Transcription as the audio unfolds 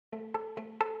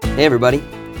Hey everybody,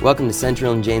 welcome to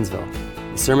Central in Janesville,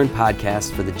 the sermon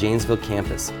podcast for the Janesville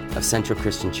campus of Central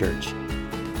Christian Church.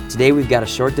 Today we've got a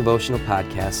short devotional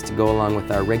podcast to go along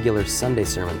with our regular Sunday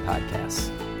sermon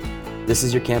podcasts. This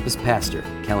is your campus pastor,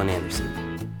 Kellen Anderson.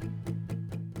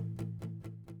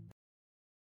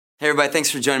 Hey everybody, thanks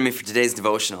for joining me for today's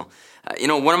devotional.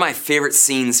 One of my favorite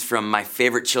scenes from my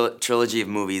favorite trilogy of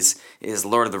movies is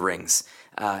Lord of the Rings.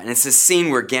 And it's this scene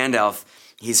where Gandalf,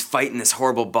 he's fighting this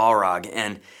horrible Balrog,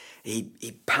 and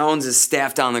he pounds his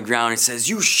staff down the ground and says,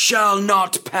 "You shall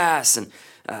not pass!" And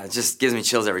it just gives me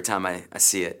chills every time I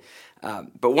see it.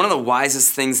 But one of the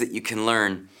wisest things that you can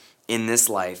learn in this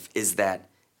life is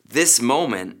that this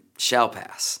moment shall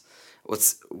pass.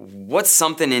 What's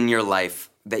something in your life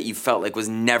that you felt like was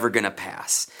never going to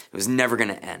pass? It was never going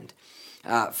to end.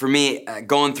 For me,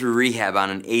 going through rehab on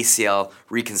an ACL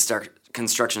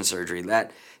reconstruction surgery,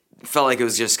 that felt like it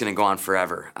was just going to go on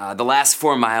forever. The last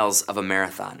 4 miles of a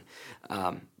marathon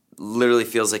literally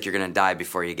feels like you're going to die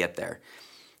before you get there.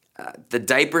 The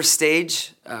diaper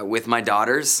stage with my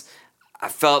daughters, I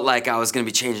felt like I was going to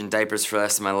be changing diapers for the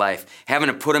rest of my life. Having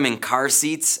to put them in car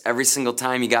seats every single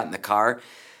time you got in the car.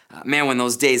 Man, when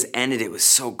those days ended, it was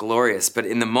so glorious. But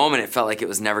in the moment, it felt like it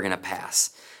was never going to pass.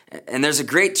 And there's a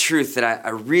great truth that I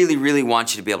really, really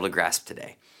want you to be able to grasp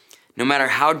today. No matter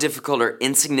how difficult or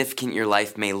insignificant your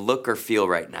life may look or feel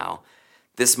right now,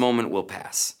 this moment will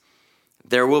pass.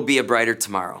 There will be a brighter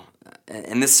tomorrow.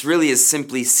 And this really is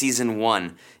simply season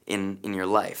 1 in your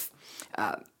life.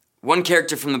 One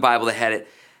character from the Bible that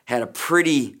had a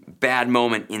pretty bad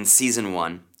moment in season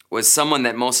 1 was someone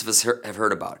that most of us have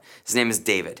heard about. His name is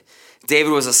David.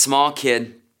 David was a small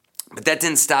kid, but that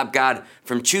didn't stop God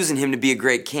from choosing him to be a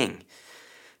great king.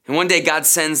 And one day God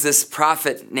sends this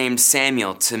prophet named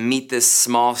Samuel to meet this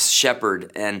small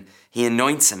shepherd, and he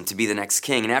anoints him to be the next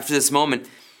king. And after this moment,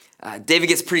 David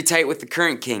gets pretty tight with the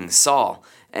current king, Saul,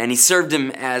 and he served him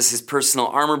as his personal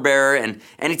armor bearer, and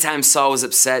anytime Saul was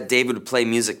upset, David would play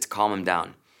music to calm him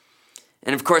down.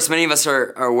 And of course, many of us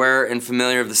are aware and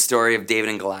familiar of the story of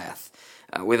David and Goliath.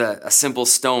 With a simple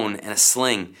stone and a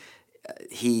sling,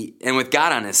 and with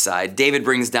God on his side, David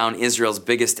brings down Israel's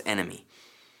biggest enemy.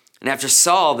 And after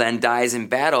Saul then dies in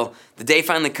battle, the day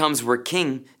finally comes where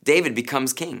King David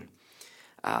becomes king.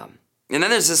 And then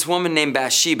there's this woman named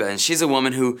Bathsheba, and she's a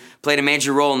woman who played a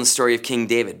major role in the story of King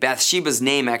David. Bathsheba's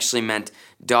name actually meant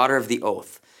daughter of the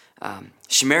oath.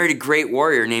 She married a great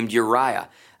warrior named Uriah,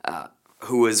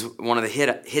 who was one of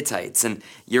the Hittites. And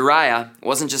Uriah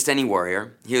wasn't just any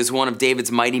warrior. He was one of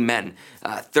David's mighty men,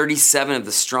 37 of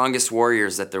the strongest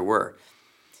warriors that there were.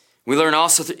 We learn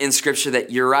also in Scripture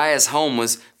that Uriah's home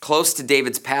was close to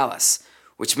David's palace,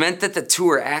 which meant that the two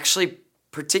were actually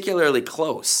particularly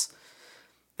close.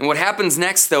 And what happens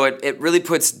next, though, it really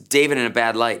puts David in a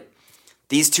bad light.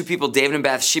 These two people, David and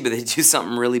Bathsheba, they do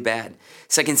something really bad.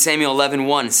 2 Samuel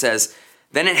 11:1 says,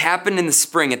 "Then it happened in the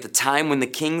spring at the time when the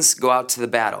kings go out to the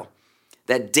battle,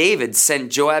 that David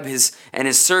sent Joab and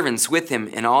his servants with him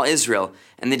and all Israel,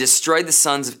 and they destroyed the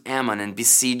sons of Ammon and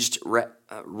besieged Rabbah.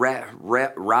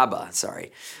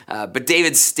 But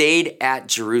David stayed at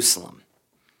Jerusalem."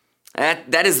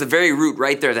 That is the very root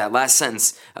right there, that last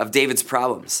sentence of David's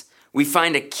problems. We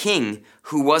find a king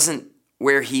who wasn't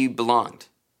where he belonged.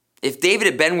 If David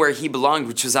had been where he belonged,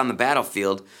 which was on the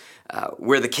battlefield,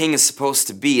 where the king is supposed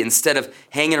to be, instead of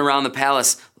hanging around the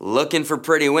palace looking for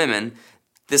pretty women,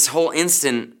 this whole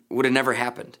incident would have never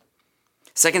happened.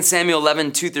 2 Samuel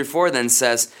 11:2-4 then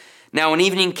says, "Now when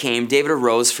evening came, David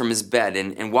arose from his bed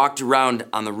and walked around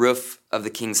on the roof of the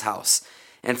king's house.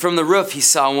 And from the roof he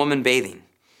saw a woman bathing.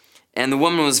 And the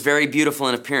woman was very beautiful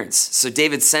in appearance. So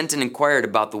David sent and inquired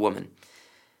about the woman.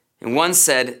 And one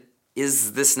said,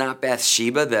 'Is this not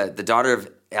Bathsheba, the daughter of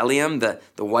Eliam,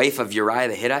 the wife of Uriah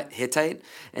the Hittite?'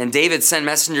 And David sent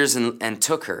messengers and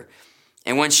took her.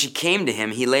 And when she came to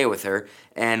him, he lay with her.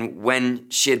 And when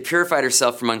she had purified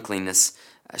herself from uncleanness,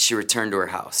 she returned to her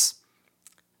house."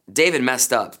 David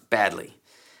messed up badly.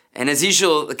 And as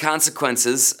usual, the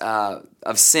consequences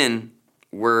of sin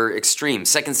were extreme.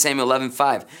 2 Samuel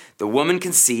 11:5, the woman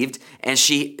conceived, and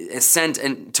she sent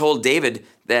and told David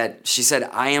that she said,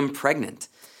 "I am pregnant."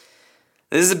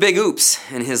 This is a big oops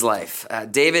in his life.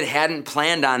 David hadn't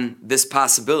planned on this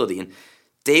possibility. And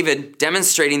David,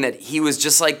 demonstrating that he was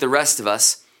just like the rest of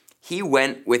us, he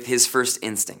went with his first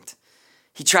instinct.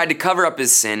 He tried to cover up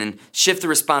his sin and shift the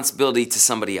responsibility to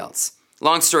somebody else.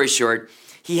 Long story short,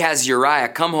 he has Uriah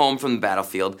come home from the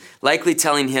battlefield, likely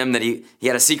telling him that he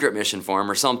had a secret mission for him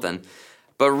or something.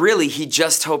 But really, he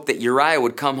just hoped that Uriah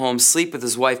would come home, sleep with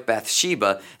his wife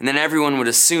Bathsheba, and then everyone would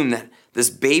assume that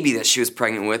this baby that she was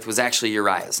pregnant with was actually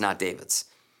Uriah's, not David's.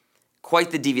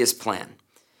 Quite the devious plan.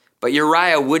 But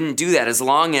Uriah wouldn't do that as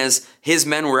long as his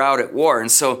men were out at war.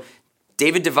 And so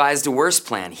David devised a worse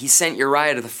plan. He sent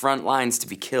Uriah to the front lines to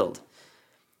be killed.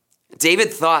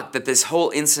 David thought that this whole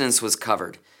incident was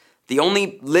covered. The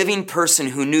only living person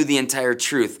who knew the entire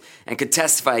truth and could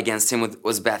testify against him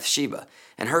was Bathsheba.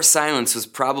 And her silence was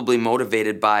probably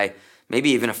motivated by maybe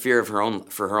even a fear of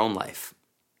for her own life.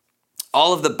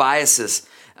 All of the biases,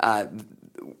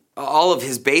 all of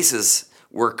his bases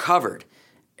were covered.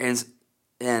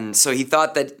 And so he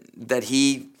thought that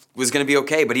he was going to be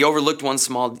okay, but he overlooked one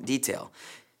small detail.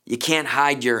 You can't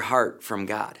hide your heart from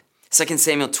God. 2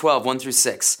 Samuel 12,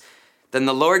 1-6. Then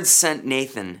the Lord sent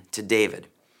Nathan to David,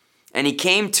 and he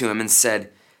came to him and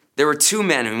said, there were two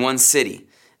men in one city,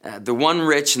 the one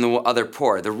rich and the other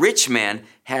poor. The rich man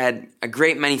had a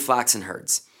great many flocks and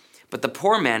herds, but the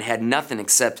poor man had nothing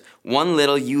except one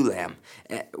little ewe lamb,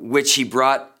 which he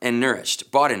bought and nourished.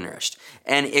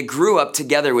 And it grew up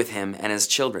together with him and his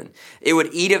children. It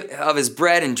would eat of his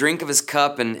bread and drink of his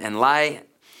cup and lie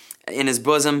in his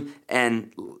bosom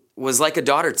and was like a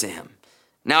daughter to him.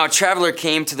 Now a traveler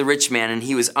came to the rich man, and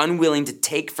he was unwilling to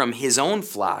take from his own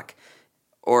flock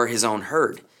or his own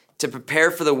herd to prepare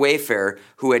for the wayfarer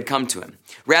who had come to him.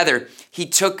 Rather, he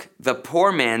took the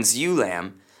poor man's ewe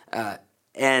lamb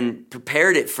and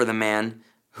prepared it for the man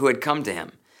who had come to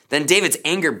him. Then David's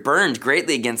anger burned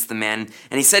greatly against the man,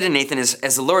 and he said to Nathan, as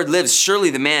the Lord lives, surely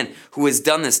the man who has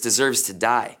done this deserves to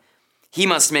die. He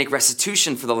must make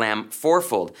restitution for the lamb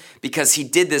fourfold, because he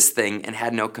did this thing and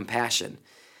had no compassion.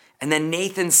 And then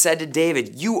Nathan said to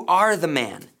David, you are the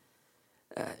man.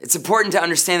 It's important to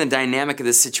understand the dynamic of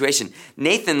this situation.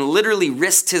 Nathan literally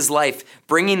risked his life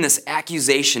bringing this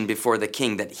accusation before the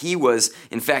king that he was,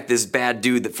 in fact, this bad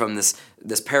dude from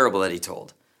this parable that he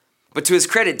told. But to his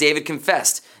credit, David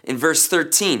confessed. In verse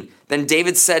 13, then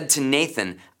David said to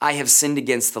Nathan, I have sinned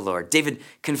against the Lord. David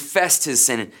confessed his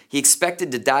sin, and he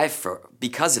expected to die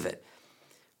because of it.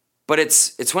 But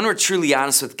it's when we're truly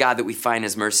honest with God that we find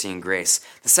his mercy and grace.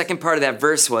 The second part of that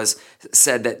verse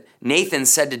said that Nathan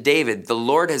said to David, the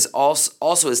Lord has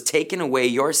also taken away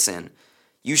your sin.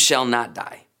 You shall not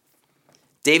die.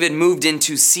 David moved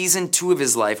into season 2 of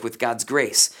his life with God's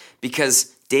grace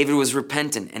because David was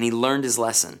repentant and he learned his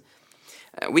lesson.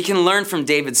 We can learn from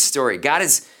David's story.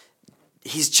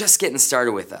 He's just getting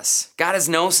started with us. God is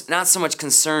not so much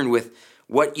concerned with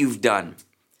what you've done,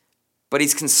 but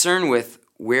he's concerned with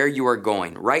where you are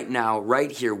going. Right now,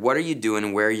 right here, what are you doing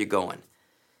and where are you going?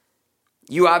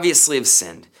 You obviously have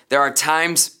sinned. There are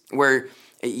times where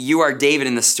you are David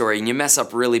in the story and you mess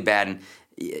up really bad, and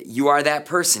you are that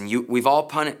person. We've all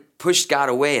pushed God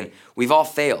away and we've all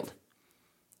failed.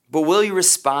 But will you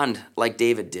respond like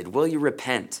David did? Will you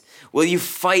repent? Will you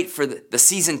fight for the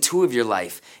season 2 of your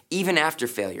life, even after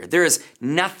failure? There is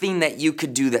nothing that you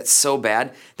could do that's so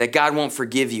bad that God won't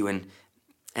forgive you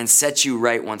and set you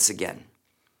right once again.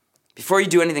 Before you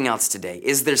do anything else today,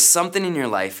 is there something in your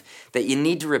life that you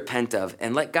need to repent of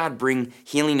and let God bring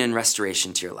healing and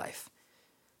restoration to your life?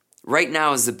 Right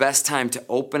now is the best time to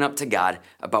open up to God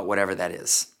about whatever that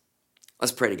is.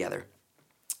 Let's pray together.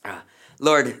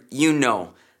 Lord, you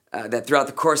know that throughout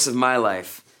the course of my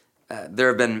life, there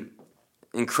have been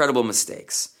incredible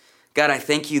mistakes. God, I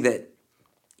thank you that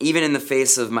even in the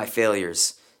face of my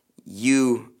failures,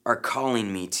 you are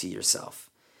calling me to yourself.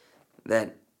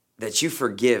 That you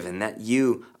forgive and that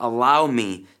you allow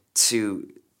me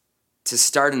to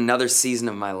start another season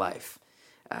of my life,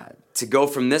 to go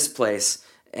from this place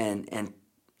and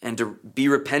to be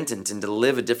repentant and to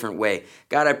live a different way.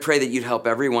 God, I pray that you'd help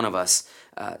every one of us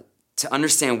to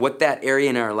understand what that area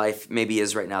in our life maybe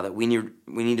is right now that we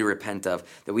need to repent of,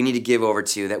 that we need to give over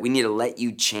to, that we need to let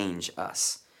you change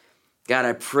us. God,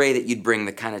 I pray that you'd bring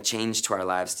the kind of change to our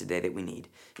lives today that we need.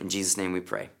 In Jesus' name we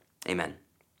pray. Amen.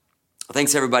 Well,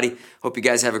 thanks, everybody. Hope you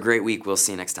guys have a great week. We'll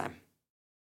see you next time.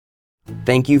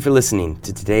 Thank you for listening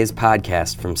to today's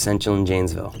podcast from Central and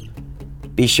Janesville.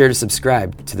 Be sure to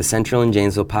subscribe to the Central and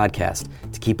Janesville podcast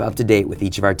to keep up to date with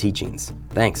each of our teachings.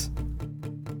 Thanks.